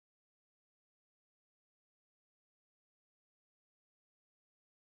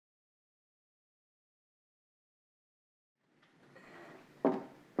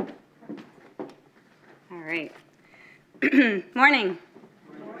All right. Morning.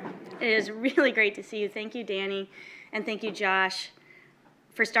 It is really great to see you. Thank you, Danny, and thank you, Josh,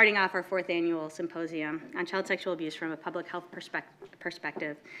 for starting off our 4th annual symposium on child sexual abuse from a public health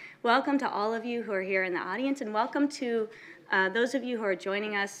perspective. Welcome to all of you who are here in the audience, and welcome to those of you who are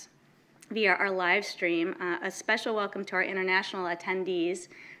joining us via our live stream. A special welcome to our international attendees,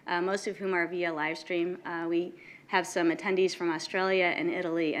 most of whom are via live stream. We have some attendees from Australia and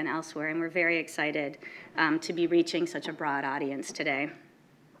Italy and elsewhere, and we're very excited to be reaching such a broad audience today.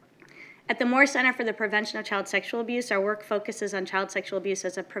 At the Moore Center for the Prevention of Child Sexual Abuse, our work focuses on child sexual abuse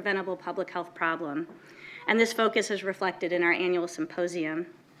as a preventable public health problem, and this focus is reflected in our annual symposium.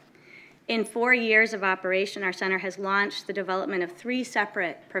 In 4 years of operation, our center has launched the development of 3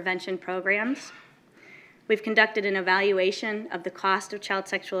 separate prevention programs. We've conducted an evaluation of the cost of child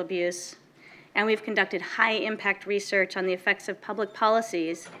sexual abuse, and we've conducted high-impact research on the effects of public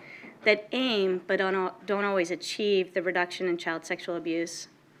policies that aim but don't always achieve the reduction in child sexual abuse.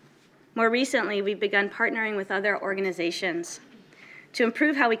 More recently, we've begun partnering with other organizations to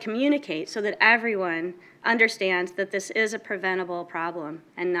improve how we communicate so that everyone understands that this is a preventable problem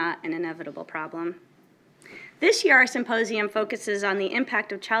and not an inevitable problem. This year, our symposium focuses on the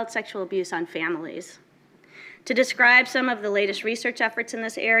impact of child sexual abuse on families. To describe some of the latest research efforts in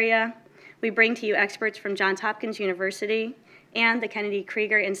this area, we bring to you experts from Johns Hopkins University and the Kennedy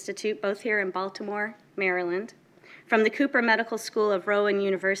Krieger Institute, both here in Baltimore, Maryland, from the Cooper Medical School of Rowan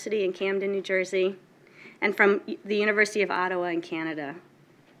University in Camden, New Jersey, and from the University of Ottawa in Canada.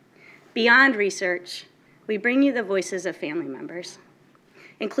 Beyond research, we bring you the voices of family members,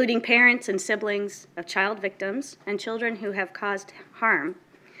 including parents and siblings of child victims and children who have caused harm,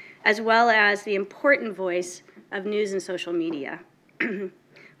 as well as the important voice of news and social media,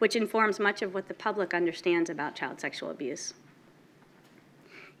 which informs much of what the public understands about child sexual abuse.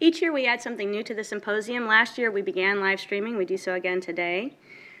 Each year we add something new to the symposium. Last year we began live streaming. We do so again today.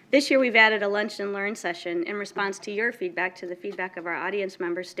 This year we've added a lunch and learn session in response to your feedback, to the feedback of our audience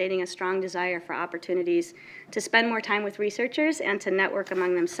members, stating a strong desire for opportunities to spend more time with researchers and to network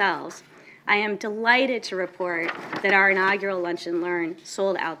among themselves. I am delighted to report that our inaugural lunch and learn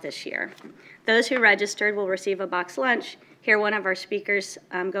sold out this year. Those who registered will receive a box lunch, hear one of our speakers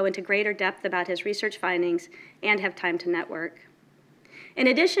go into greater depth about his research findings, and have time to network. In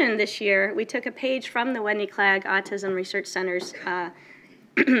addition, this year, we took a page from the Wendy Clagg Autism Research Center's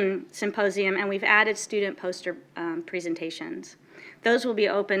symposium, and we've added student poster presentations. Those will be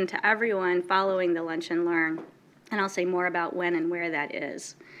open to everyone following the lunch and learn, and I'll say more about when and where that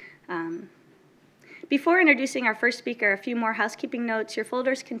is. Before introducing our first speaker, a few more housekeeping notes. Your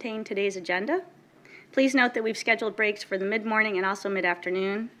folders contain today's agenda. Please note that we've scheduled breaks for the mid-morning and also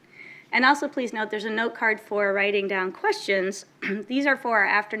mid-afternoon. And also please note there's a note card for writing down questions. These are for our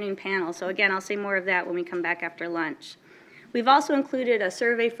afternoon panel, so again, I'll say more of that when we come back after lunch. We've also included a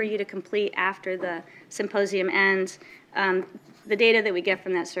survey for you to complete after the symposium ends. The data that we get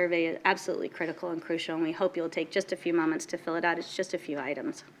from that survey is absolutely critical and crucial, and we hope you'll take just a few moments to fill it out. It's just a few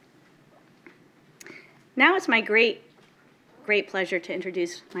items. Now it's my great pleasure to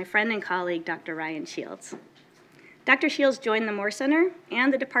introduce my friend and colleague, Dr. Ryan Shields. Dr. Shields joined the Moore Center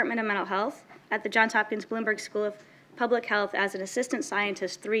and the Department of Mental Health at the Johns Hopkins Bloomberg School of Public Health as an assistant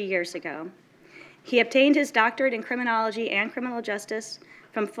scientist 3 years ago. He obtained his doctorate in criminology and criminal justice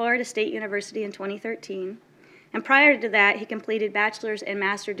from Florida State University in 2013. And prior to that, he completed bachelor's and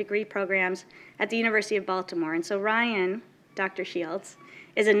master's degree programs at the University of Baltimore. And so Ryan, Dr. Shields,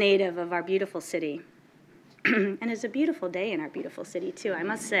 is a native of our beautiful city. And it's a beautiful day in our beautiful city, too, I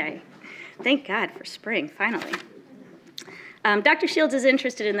must say. Thank God for spring, finally. Dr. Shields is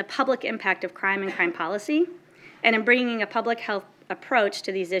interested in the public impact of crime and crime policy and in bringing a public health approach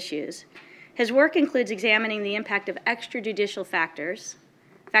to these issues. His work includes examining the impact of extrajudicial factors,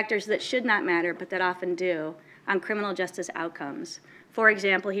 factors that should not matter but that often do, on criminal justice outcomes. For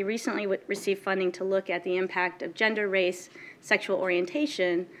example, he recently received funding to look at the impact of gender, race, sexual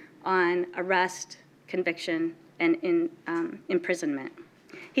orientation on arrest, conviction, and imprisonment.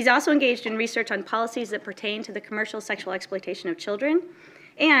 He's also engaged in research on policies that pertain to the commercial sexual exploitation of children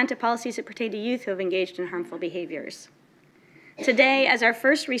and to policies that pertain to youth who have engaged in harmful behaviors. Today, as our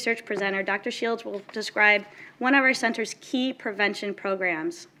first research presenter, Dr. Shields will describe one of our center's key prevention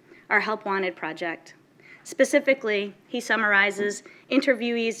programs, our Help Wanted project. Specifically, he summarizes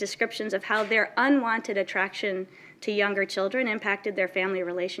interviewees' descriptions of how their unwanted attraction to younger children impacted their family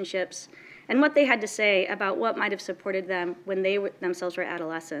relationships and what they had to say about what might have supported them when they themselves were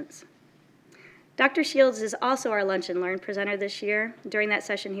adolescents. Dr. Shields is also our Lunch and Learn presenter this year. During that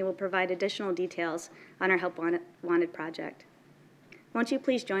session, he will provide additional details on our Help Wanted project. Won't you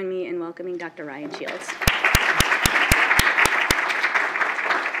please join me in welcoming Dr. Ryan Shields?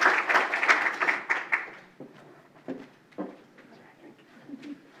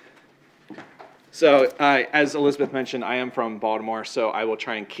 So as Elizabeth mentioned, I am from Baltimore, so I will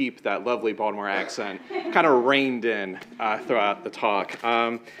try and keep that lovely Baltimore accent kind of reined in throughout the talk.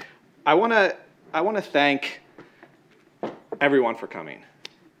 I want to thank everyone for coming,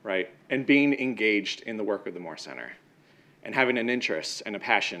 right, and being engaged in the work of the Moore Center and having an interest and a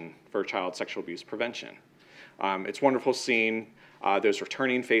passion for child sexual abuse prevention. It's wonderful seeing those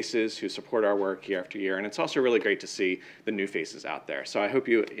returning faces who support our work year after year, and it's also really great to see the new faces out there. So I hope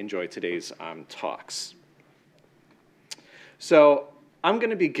you enjoy today's talks. So I'm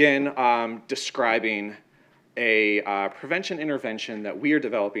going to begin describing a prevention intervention that we are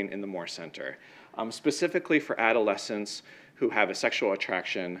developing in the Moore Center, specifically for adolescents who have a sexual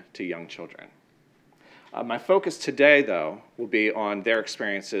attraction to young children. My focus today, though, will be on their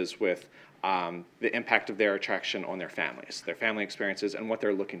experiences with the impact of their attraction on their family experiences, and what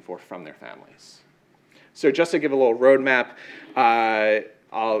they're looking for from their families. So just to give a little roadmap,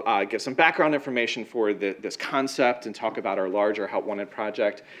 I'll give some background information for this concept and talk about our larger Help Wanted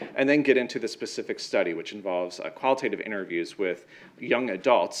project, and then get into the specific study, which involves qualitative interviews with young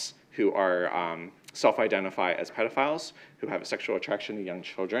adults who are self-identify as pedophiles, who have a sexual attraction to young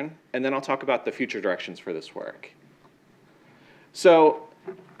children, and then I'll talk about the future directions for this work. So,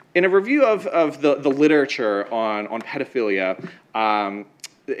 in a review of the literature on pedophilia,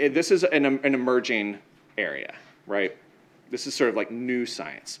 this is an emerging area, right? This is sort of like new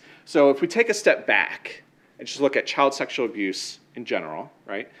science. So if we take a step back and just look at child sexual abuse in general,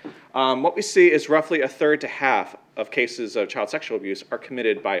 right? What we see is roughly a third to half of cases of child sexual abuse are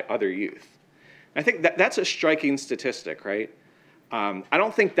committed by other youth. I think that's a striking statistic, right? I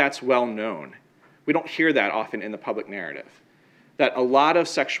don't think that's well known. We don't hear that often in the public narrative, that a lot of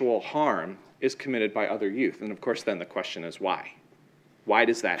sexual harm is committed by other youth. And of course, then the question is why? Why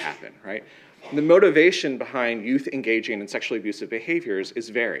does that happen, right? The motivation behind youth engaging in sexually abusive behaviors is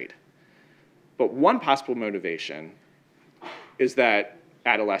varied. But one possible motivation is that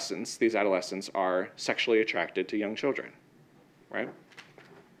these adolescents are sexually attracted to young children, right?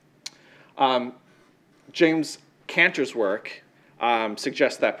 James Cantor's work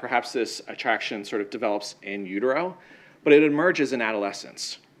suggests that perhaps this attraction sort of develops in utero, but it emerges in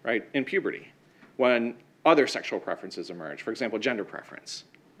adolescence, right, in puberty, when other sexual preferences emerge, for example, gender preference,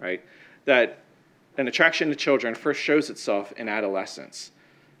 right? That an attraction to children first shows itself in adolescence.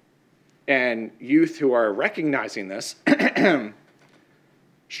 And youth who are recognizing this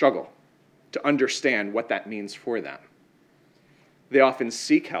struggle to understand what that means for them. They often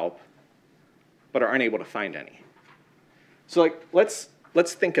seek help, but are unable to find any. So let's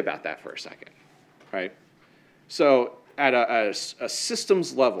think about that for a second, right? So at a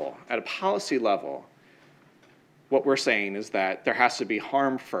systems level, at a policy level, what we're saying is that there has to be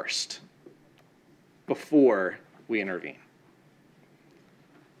harm first before we intervene.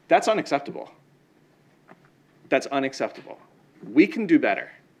 That's unacceptable. That's unacceptable. We can do better,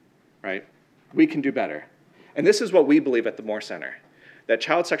 right? We can do better. And this is what we believe at the Moore Center, that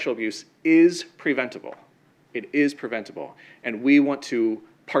child sexual abuse is preventable. It is preventable. And we want to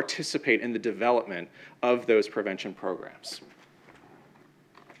participate in the development of those prevention programs.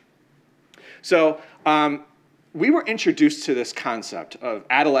 So we were introduced to this concept of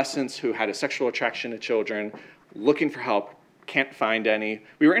adolescents who had a sexual attraction to children, looking for help, can't find any.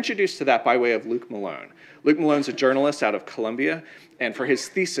 We were introduced to that by way of Luke Malone. Luke Malone's a journalist out of Columbia, and for his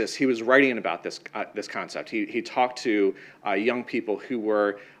thesis, he was writing about this concept. He talked to young people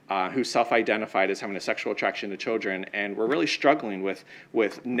who self-identified as having a sexual attraction to children and were really struggling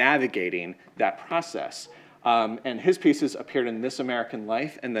with navigating that process. And his pieces appeared in This American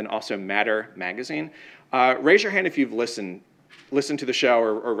Life and then also Matter magazine. Raise your hand if you've listened to the show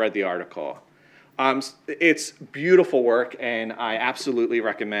or read the article. It's beautiful work, and I absolutely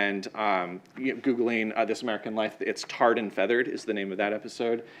recommend Googling This American Life. It's Tarred and Feathered is the name of that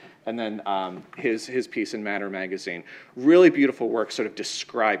episode. And then his piece in Matter magazine. Really beautiful work sort of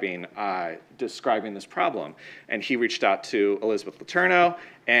describing this problem. And he reached out to Elizabeth Letourneau,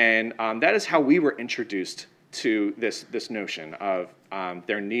 and that is how we were introduced to this notion of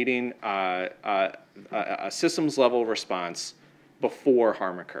there needing a systems level response before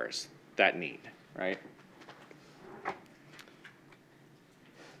harm occurs, that need, right?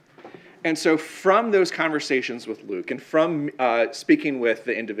 And so from those conversations with Luke and from speaking with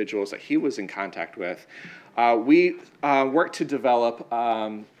the individuals that he was in contact with, we worked to develop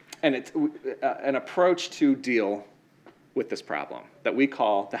an approach to deal with this problem that we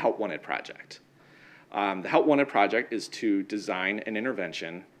call the Help Wanted Project. The Help Wanted Project is to design an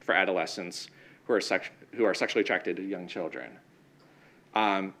intervention for adolescents who are sexually attracted to young children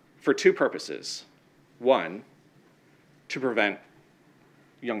for two purposes. One, to prevent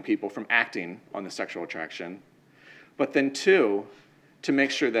young people from acting on the sexual attraction, but then 2, to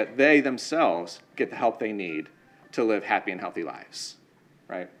make sure that they themselves get the help they need to live happy and healthy lives,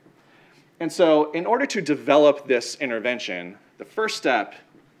 right? And so in order to develop this intervention, the first step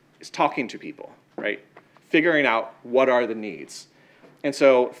is talking to people, right? Figuring out what are the needs. And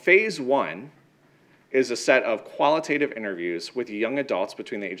so phase 1 is a set of qualitative interviews with young adults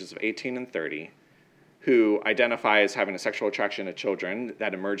between the ages of 18 and 30 who identify as having a sexual attraction to children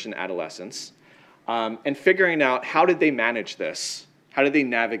that emerged in adolescence, and figuring out how did they manage this, how did they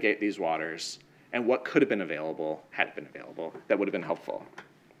navigate these waters, and what could have been available, had it been available, that would have been helpful.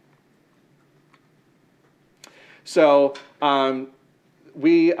 So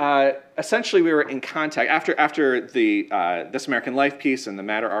we essentially we were in contact after the This American Life piece and the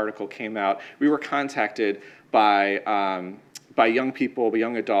Matter article came out. We were contacted by young people, by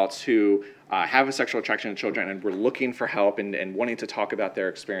young adults who have a sexual attraction to children and were looking for help and wanting to talk about their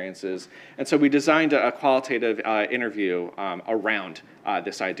experiences. And so we designed a qualitative interview around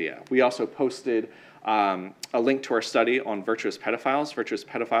this idea. We also posted a link to our study on Virtuous Pedophiles. Virtuous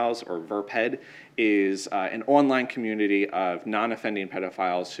Pedophiles, or VIRPED, is an online community of non-offending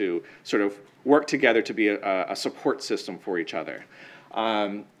pedophiles who sort of work together to be a support system for each other.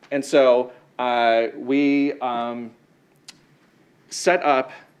 And so we set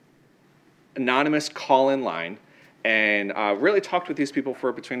up anonymous call-in line and really talked with these people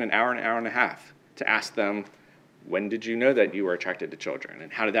for between an hour and a half to ask them, when did you know that you were attracted to children?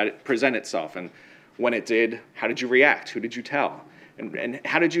 And how did that present itself? And when it did, how did you react? Who did you tell? And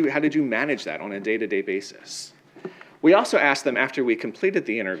how did you manage that on a day-to-day basis? We also asked them, after we completed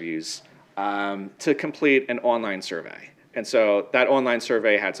the interviews, to complete an online survey. And so that online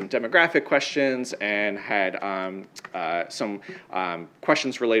survey had some demographic questions and had some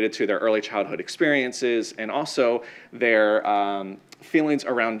questions related to their early childhood experiences and also their feelings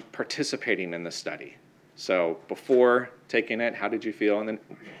around participating in the study. So before taking it, how did you feel? And then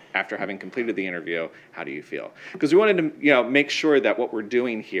after having completed the interview, how do you feel? Because we wanted to make sure that what we're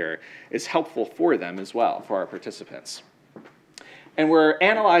doing here is helpful for them as well, for our participants. And we're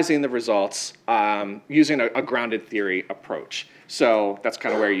analyzing the results using a grounded theory approach. So that's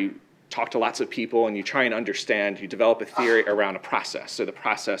kind of where you talk to lots of people and you try and understand, you develop a theory around a process. So the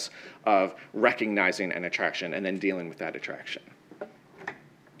process of recognizing an attraction and then dealing with that attraction.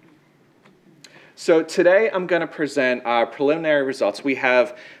 So today I'm going to present our preliminary results. We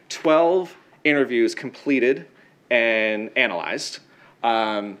have 12 interviews completed and analyzed.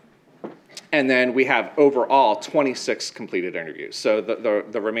 And then we have overall 26 completed interviews. So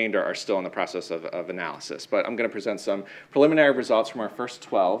the remainder are still in the process of analysis. But I'm going to present some preliminary results from our first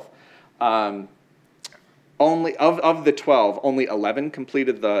 12. Only of the 12, only 11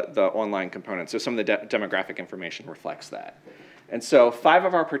 completed the online component. So some of the demographic information reflects that. And so 5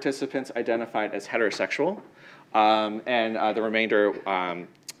 of our participants identified as heterosexual, and the remainder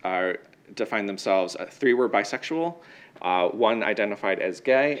defined themselves. 3 were bisexual. 1 identified as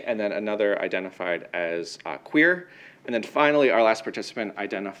gay, and then another identified as queer. And then finally, our last participant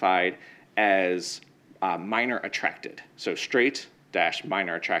identified as minor attracted. So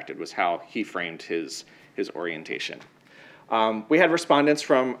straight-minor attracted was how he framed his orientation. We had respondents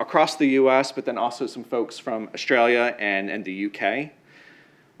from across the US, but then also some folks from Australia and the UK.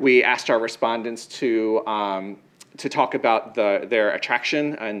 We asked our respondents to talk about their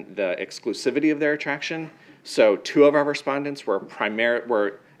attraction and the exclusivity of their attraction. So 2 of our respondents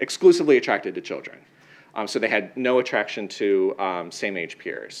were exclusively attracted to children. So they had no attraction to same-age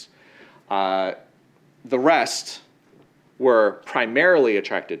peers. The rest were primarily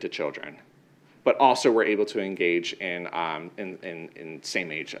attracted to children, but also were able to engage in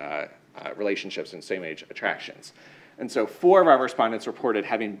same-age relationships and same-age attractions. And so 4 of our respondents reported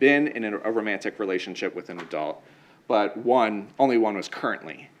having been in a romantic relationship with an adult, but only one was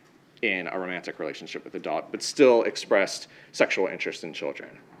currently in a romantic relationship with an adult, but still expressed sexual interest in children.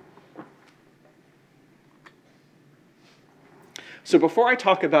 So before I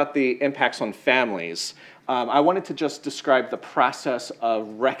talk about the impacts on families, I wanted to just describe the process of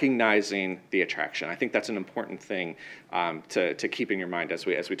recognizing the attraction. I think that's an important thing to keep in your mind as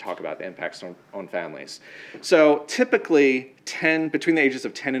we talk about the impacts on families. So typically, between the ages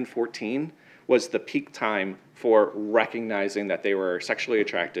of 10 and 14 was the peak time for recognizing that they were sexually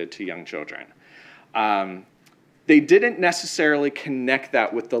attracted to young children. They didn't necessarily connect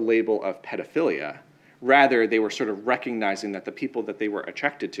that with the label of pedophilia. Rather, they were sort of recognizing that the people that they were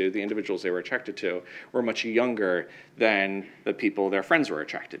attracted to, the individuals they were attracted to, were much younger than the people their friends were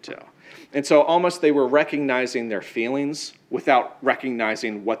attracted to. And so almost they were recognizing their feelings without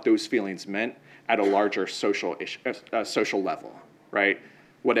recognizing what those feelings meant at a larger social level, right?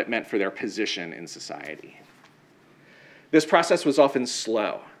 what it meant for their position in society. This process was often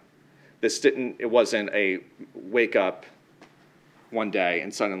slow. It wasn't a wake up one day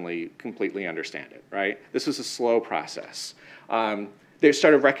and suddenly completely understand it, right? This was a slow process. They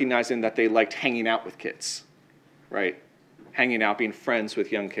started recognizing that they liked hanging out with kids, right? Hanging out, being friends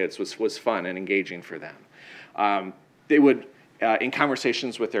with young kids was fun and engaging for them. They would, in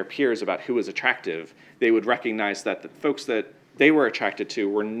conversations with their peers about who was attractive, they would recognize that the folks that they were attracted to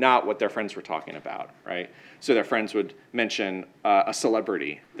were not what their friends were talking about, right? So their friends would mention a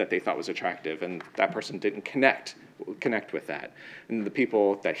celebrity that they thought was attractive, and that person didn't connect with that. And the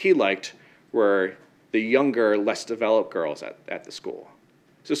people that he liked were the younger, less developed girls at the school.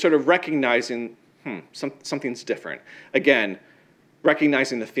 So sort of recognizing, something's different. Again,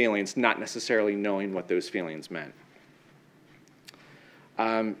 recognizing the feelings, not necessarily knowing what those feelings meant.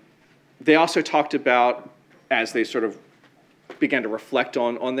 They also talked about, as they sort of began to reflect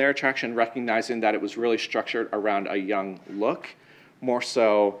on their attraction, recognizing that it was really structured around a young look, more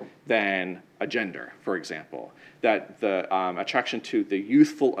so than a gender, for example. That the attraction to the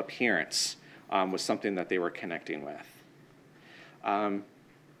youthful appearance was something that they were connecting with.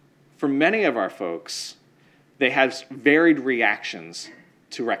 For many of our folks, they had varied reactions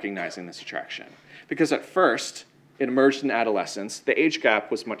to recognizing this attraction. Because at first, it emerged in adolescence, the age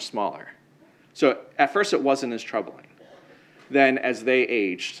gap was much smaller. So at first it wasn't as troubling. Then as they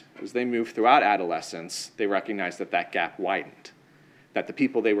aged, as they moved throughout adolescence, they recognized that that gap widened, that the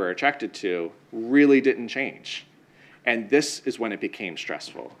people they were attracted to really didn't change. And this is when it became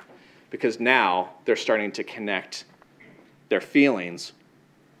stressful, because now they're starting to connect their feelings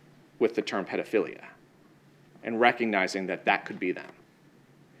with the term pedophilia and recognizing that that could be them.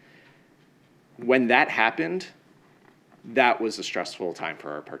 When that happened, that was a stressful time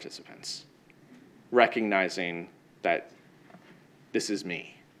for our participants, recognizing that this is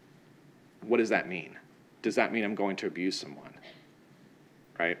me. What does that mean? Does that mean I'm going to abuse someone?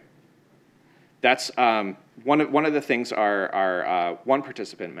 Right? That's one of the things our one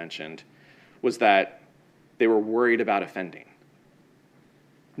participant mentioned was that they were worried about offending.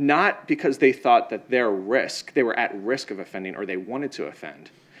 Not because they thought that they were at risk of offending or they wanted to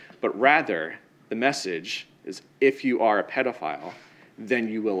offend, but rather the message is if you are a pedophile, then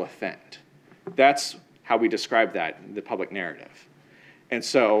you will offend. That's how we describe that in the public narrative. And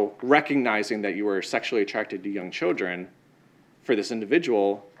so recognizing that you were sexually attracted to young children for this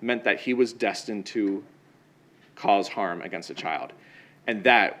individual meant that he was destined to cause harm against a child. And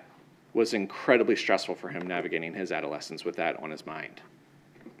that was incredibly stressful for him navigating his adolescence with that on his mind.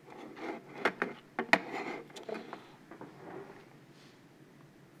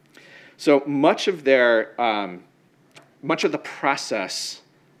 So much of the process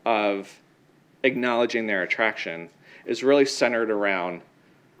of acknowledging their attraction is really centered around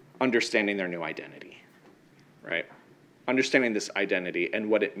understanding their new identity, right? Understanding this identity and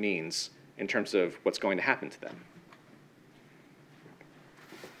what it means in terms of what's going to happen to them.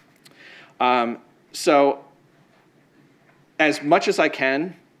 So as much as I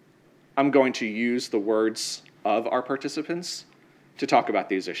can, I'm going to use the words of our participants to talk about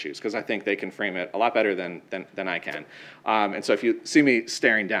these issues, because I think they can frame it a lot better than I can. And so if you see me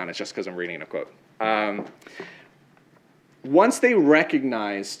staring down, it's just because I'm reading a quote. Once they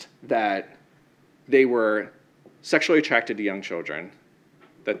recognized that they were sexually attracted to young children,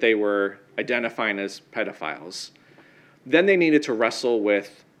 that they were identifying as pedophiles, then they needed to wrestle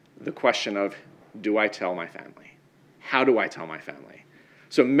with the question of, do I tell my family? How do I tell my family?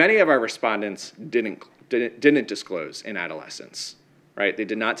 So many of our respondents didn't disclose in adolescence, right? They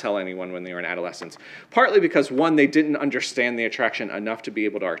did not tell anyone when they were in adolescence, partly because, one, they didn't understand the attraction enough to be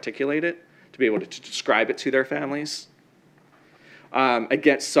able to articulate it, to be able to describe it to their families.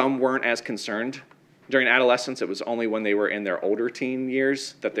 Again, some weren't as concerned. During adolescence, it was only when they were in their older teen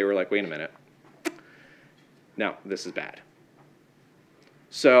years that they were like, wait a minute. No, this is bad.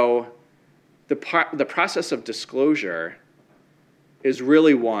 So the process of disclosure is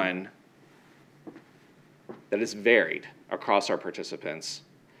really one that is varied across our participants,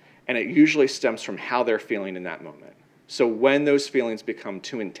 and it usually stems from how they're feeling in that moment. So when those feelings become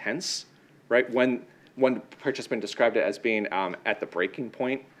too intense, right? When one participant described it as being at the breaking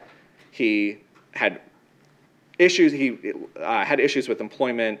point, he had issues. He had issues with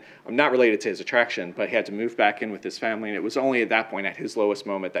employment, not related to his attraction, but he had to move back in with his family. And it was only at that point, at his lowest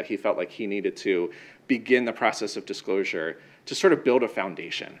moment, that he felt like he needed to begin the process of disclosure to sort of build a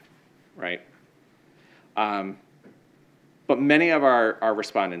foundation, right? But many of our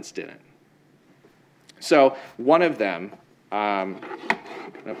respondents didn't. So one of them, I'm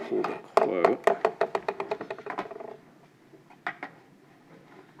going to pull the quote.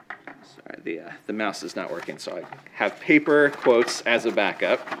 the mouse is not working, so I have paper quotes as a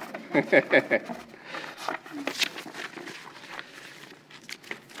backup.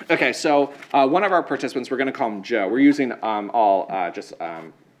 Okay, so one of our participants, we're going to call him Joe. We're using all just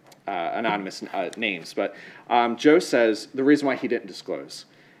anonymous names, but Joe says the reason why he didn't disclose.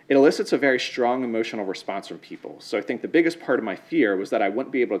 It elicits a very strong emotional response from people. So I think the biggest part of my fear was that I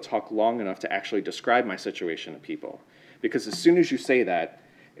wouldn't be able to talk long enough to actually describe my situation to people. Because as soon as you say that,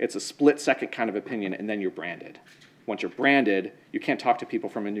 it's a split-second kind of opinion, and then you're branded. Once you're branded, you can't talk to people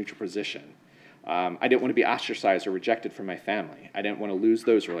from a neutral position. I didn't want to be ostracized or rejected from my family. I didn't want to lose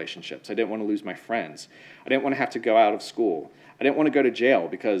those relationships. I didn't want to lose my friends. I didn't want to have to go out of school. I didn't want to go to jail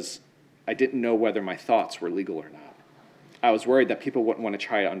because I didn't know whether my thoughts were legal or not. I was worried that people wouldn't want to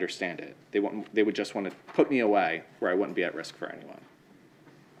try to understand it. They would just want to put me away where I wouldn't be at risk for anyone.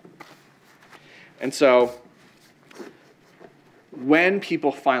 And so when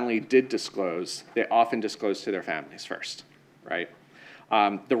people finally did disclose, they often disclosed to their families first, right?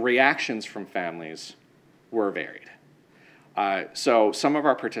 The reactions from families were varied. So some of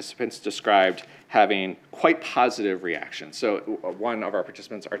our participants described having quite positive reactions. So one of our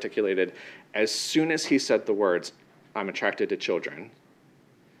participants articulated, as soon as he said the words, "I'm attracted to children,"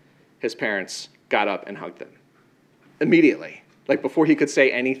 his parents got up and hugged him immediately, like before he could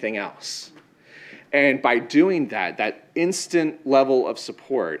say anything else. And by doing that, that instant level of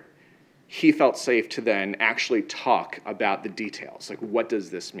support, he felt safe to then actually talk about the details, like what does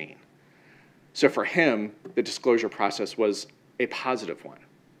this mean? So for him, the disclosure process was a positive one,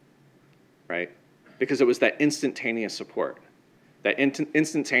 right? Because it was that instantaneous support, that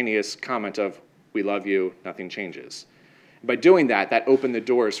instantaneous comment of, "We love you, nothing changes." By doing that, that opened the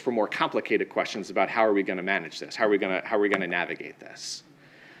doors for more complicated questions about how are we going to manage this? How are we going to navigate this?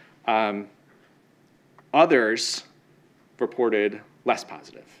 Others reported less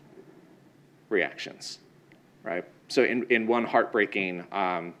positive reactions, right? So in one heartbreaking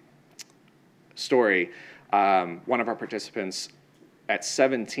story, one of our participants at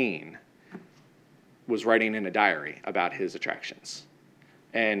 17 was writing in a diary about his attractions.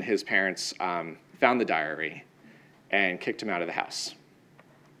 And his parents found the diary and kicked him out of the house.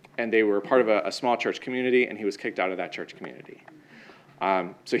 And they were part of a small church community, and he was kicked out of that church community.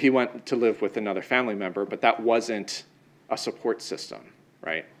 So he went to live with another family member, but that wasn't a support system,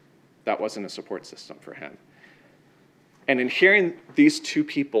 right? That wasn't a support system for him. And in hearing these two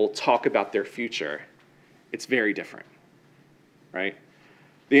people talk about their future, it's very different, right?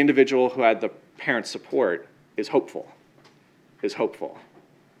 The individual who had the parent support is hopeful.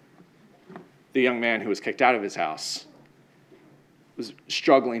 The young man who was kicked out of his house was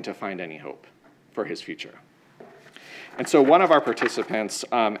struggling to find any hope for his future. And so one of our participants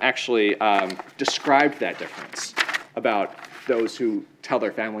actually described that difference about those who tell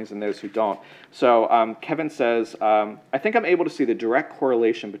their families and those who don't. So Kevin says, I think I'm able to see the direct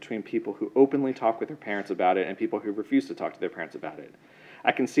correlation between people who openly talk with their parents about it and people who refuse to talk to their parents about it.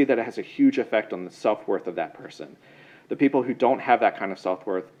 I can see that it has a huge effect on the self-worth of that person. The people who don't have that kind of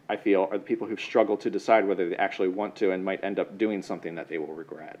self-worth, I feel, are the people who struggle to decide whether they actually want to and might end up doing something that they will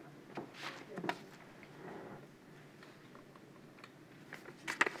regret.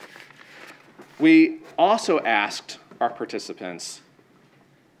 We also asked our participants,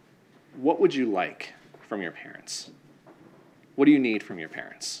 what would you like from your parents? What do you need from your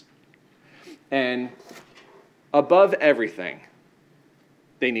parents? And above everything,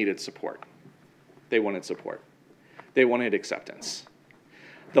 they needed support. They wanted support. They wanted acceptance.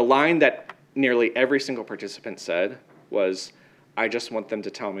 The line that nearly every single participant said was, I just want them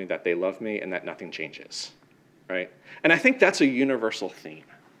to tell me that they love me and that nothing changes, right? And I think that's a universal theme,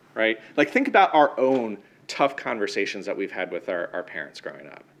 right? Like, think about our own tough conversations that we've had with our parents growing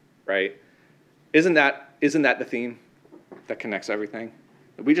up, right? Isn't that the theme that connects everything?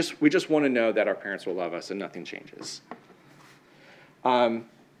 We just want to know that our parents will love us and nothing changes.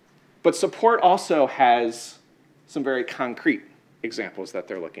 But support also has some very concrete examples that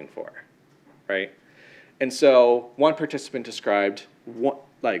they're looking for, right? And so one participant described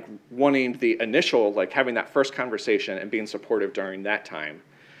wanting the initial, like having that first conversation and being supportive during that time,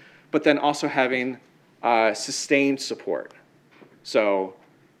 but then also having sustained support. So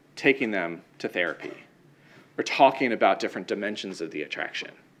taking them to therapy or talking about different dimensions of the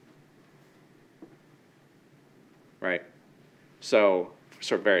attraction, right? So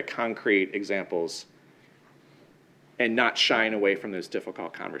sort of very concrete examples and not shying away from those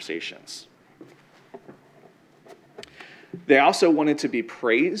difficult conversations. They also wanted to be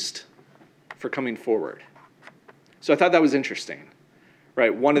praised for coming forward. So I thought that was interesting,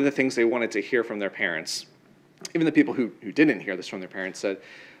 right? One of the things they wanted to hear from their parents, even the people who didn't hear this from their parents said,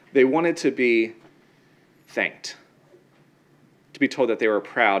 They wanted to be thanked, to be told that they were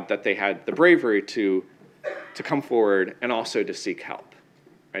proud that they had the bravery to come forward and also to seek help.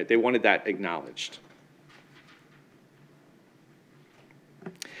 Right? They wanted that acknowledged.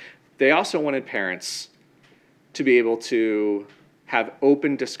 They also wanted parents to be able to have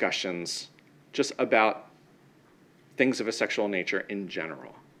open discussions just about things of a sexual nature in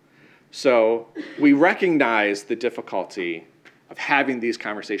general. So we recognize the difficulty of having these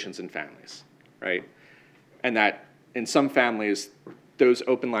conversations in families, right? And that in some families, those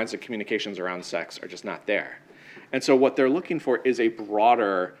open lines of communications around sex are just not there. And so what they're looking for is a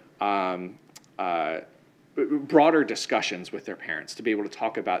broader discussions with their parents to be able to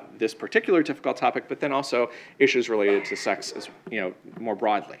talk about this particular difficult topic, but then also issues related to sex as, more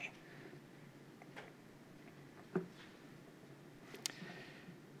broadly.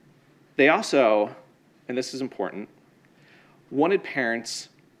 They also, and this is important, wanted parents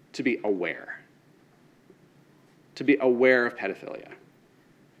to be aware of pedophilia,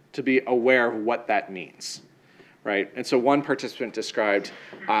 to be aware of what that means, right? And so one participant described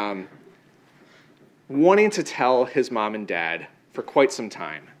wanting to tell his mom and dad for quite some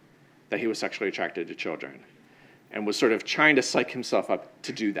time that he was sexually attracted to children, and was sort of trying to psych himself up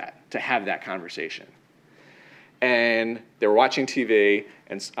to do that, to have that conversation. And they were watching TV,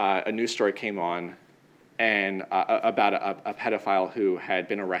 and a news story came on and about a pedophile who had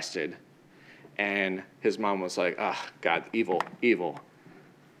been arrested. And his mom was like, "Oh, God, evil, evil."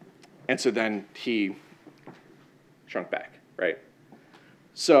 And so then he shrunk back, right?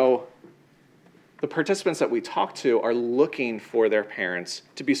 So the participants that we talk to are looking for their parents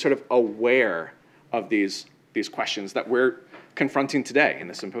to be sort of aware of these questions that we're confronting today in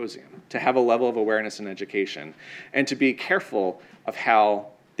the symposium, to have a level of awareness and education, and to be careful of how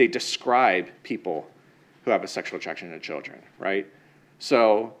they describe people who have a sexual attraction to children, right?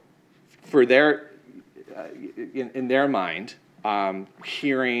 So for in their mind,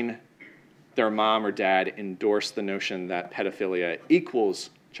 hearing their mom or dad endorse the notion that pedophilia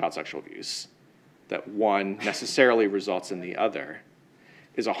equals child sexual abuse, that one necessarily results in the other,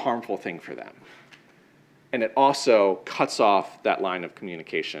 is a harmful thing for them. And it also cuts off that line of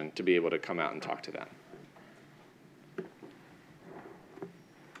communication to be able to come out and talk to them.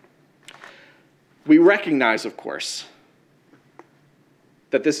 We recognize, of course,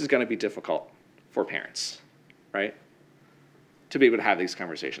 that this is going to be difficult for parents, right? To be able to have these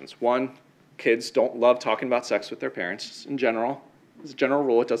conversations. One, kids don't love talking about sex with their parents in general. As a general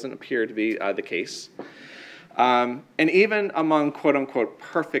rule, it doesn't appear to be the case. And even among quote-unquote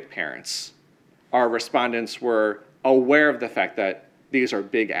perfect parents, our respondents were aware of the fact that these are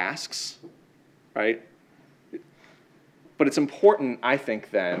big asks, right? But it's important, I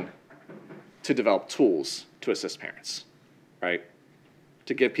think, then, to develop tools to assist parents, right?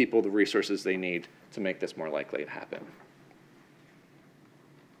 To give people the resources they need to make this more likely to happen.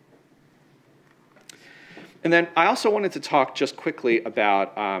 And then I also wanted to talk just quickly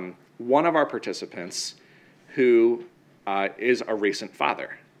about one of our participants who is a recent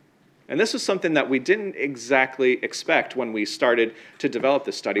father. And this was something that we didn't exactly expect when we started to develop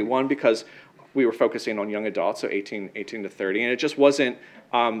this study. One, because we were focusing on young adults, so 18 to 30, and it just wasn't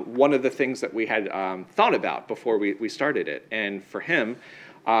one of the things that we had thought about before we started it. And for him,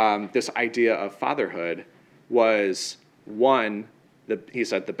 this idea of fatherhood was, one, he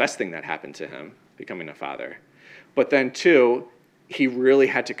said the best thing that happened to him, becoming a father. But then two, he really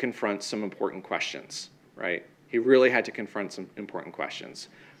had to confront some important questions, right? He really had to confront some important questions.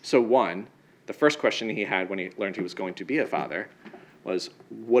 So one, the first question he had when he learned he was going to be a father was,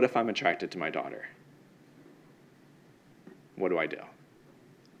 what if I'm attracted to my daughter? What do I do?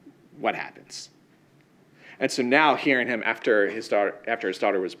 What happens? And so now hearing him after his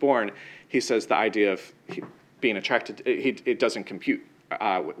daughter was born, he says the idea of being attracted, it doesn't compute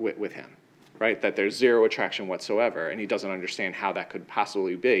with him, right? That there's zero attraction whatsoever, and he doesn't understand how that could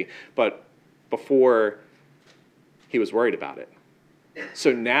possibly be. But before, he was worried about it.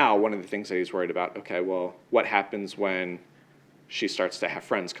 So now one of the things that he's worried about, okay, well, what happens when she starts to have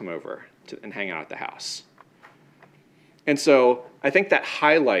friends come over and hang out at the house? And so I think that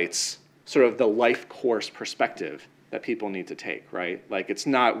highlights sort of the life course perspective that people need to take, right? Like, it's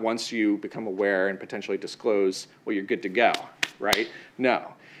not once you become aware and potentially disclose, well, you're good to go, right?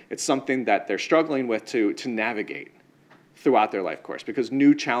 No, it's something that they're struggling with to navigate throughout their life course because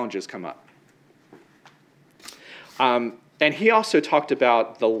new challenges come up. And he also talked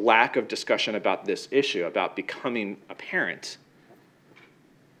about the lack of discussion about this issue, about becoming a parent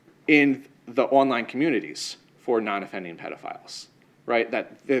in the online communities for non-offending pedophiles, right?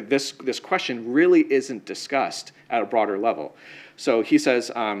 That this question really isn't discussed at a broader level. So he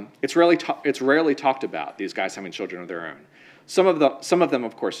says it's rarely talked about, these guys having children of their own. Some of them,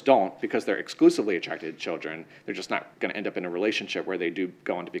 of course, don't, because they're exclusively attracted to children. They're just not going to end up in a relationship where they do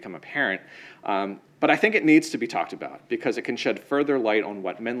go on to become a parent. But I think it needs to be talked about, because it can shed further light on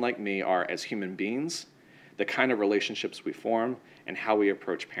what men like me are as human beings, the kind of relationships we form, and how we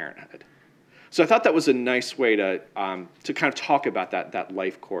approach parenthood. So I thought that was a nice way to kind of talk about that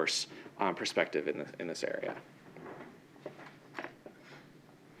life course perspective in this area.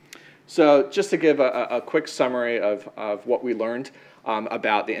 So just to give a quick summary of what we learned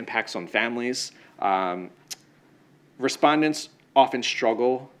about the impacts on families, respondents often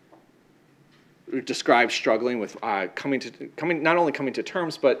describe struggling with not only coming to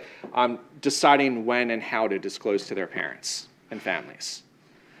terms, but deciding when and how to disclose to their parents and families.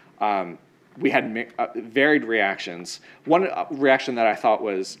 We had varied reactions. One reaction that I thought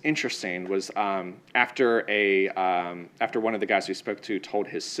was interesting was after one of the guys we spoke to told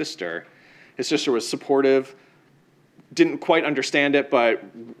his sister was supportive, didn't quite understand it, but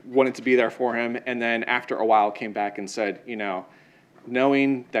wanted to be there for him, and then after a while came back and said,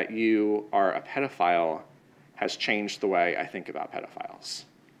 knowing that you are a pedophile has changed the way I think about pedophiles.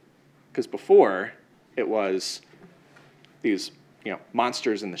 Because before, it was these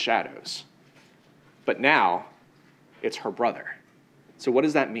monsters in the shadows. But now, it's her brother. So what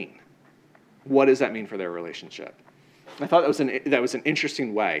does that mean? What does that mean for their relationship? I thought that was an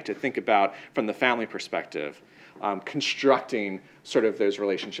interesting way to think about, from the family perspective, constructing sort of those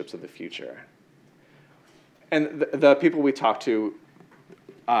relationships of the future. And the people we talked to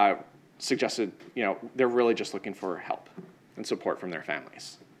suggested, they're really just looking for help and support from their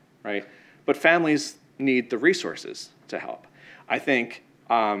families, right? But families need the resources to help. I think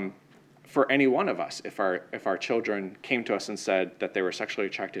for any one of us, if our children came to us and said that they were sexually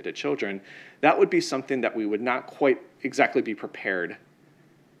attracted to children, that would be something that we would not quite exactly be prepared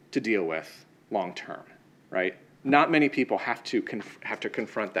to deal with long term, right? Not many people have to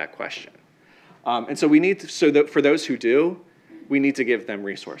confront that question, and so for those who do, we need to give them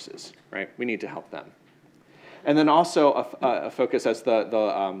resources, right? We need to help them. And then also a focus, as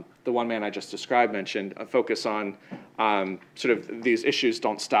the one man I just described mentioned, a focus on sort of these issues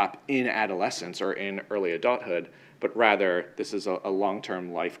don't stop in adolescence or in early adulthood, but rather this is a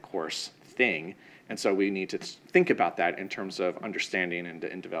long-term life course thing. And so we need to think about that in terms of understanding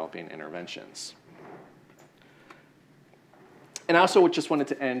and developing interventions. And I also just wanted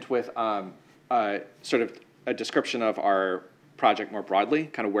to end with sort of a description of our project more broadly,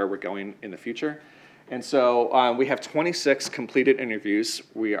 kind of where we're going in the future. And so we have 26 completed interviews.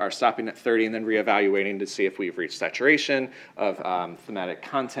 We are stopping at 30 and then reevaluating to see if we've reached saturation of thematic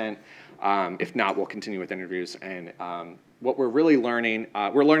content. If not, we'll continue with interviews. And what we're really learning,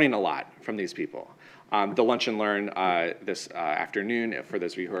 we're learning a lot from these people. The Lunch and Learn this afternoon, for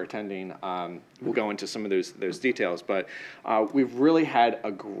those of you who are attending, we'll go into some of those details. But we've really had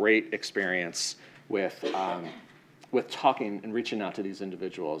a great experience with talking and reaching out to these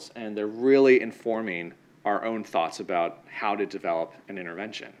individuals, and they're really informing our own thoughts about how to develop an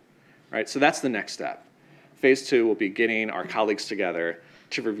intervention, right? So that's the next step. Phase 2 will be getting our colleagues together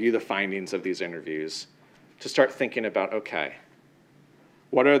to review the findings of these interviews, to start thinking about, okay,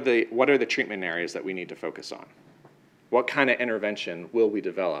 what are the treatment areas that we need to focus on? What kind of intervention will we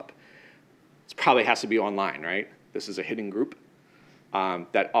develop? It probably has to be online, right? This is a hidden group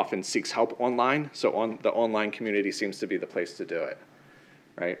that often seeks help online, so the online community seems to be the place to do it,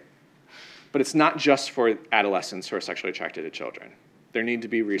 right? But it's not just for adolescents who are sexually attracted to children. There need to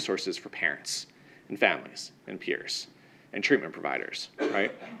be resources for parents and families and peers and treatment providers,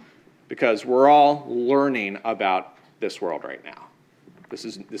 right? Because we're all learning about this world right now. This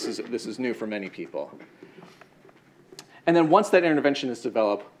is new for many people. And then once that intervention is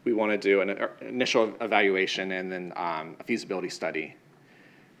developed, we want to do an initial evaluation and then a feasibility study.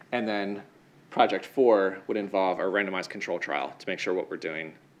 And then Project 4 would involve a randomized control trial to make sure what we're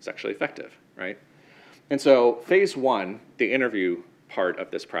doing is actually effective, right? And so Phase 1, the interview part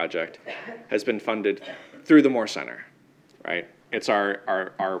of this project, has been funded through the Moore Center, right? It's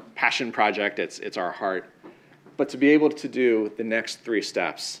our passion project, it's our heart. But to be able to do the next 3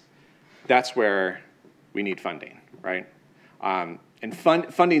 steps, that's where we need funding, right? And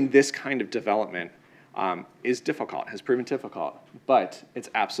funding this kind of development is difficult, has proven difficult, but it's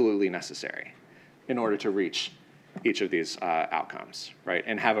absolutely necessary in order to reach each of these outcomes, right?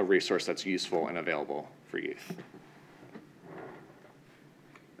 And have a resource that's useful and available for youth.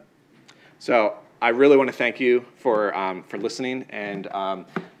 So I really want to thank you for listening, and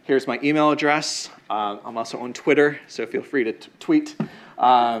Here's my email address. I'm also on Twitter, so feel free to tweet.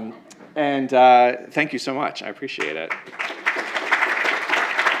 And thank you so much. I appreciate it.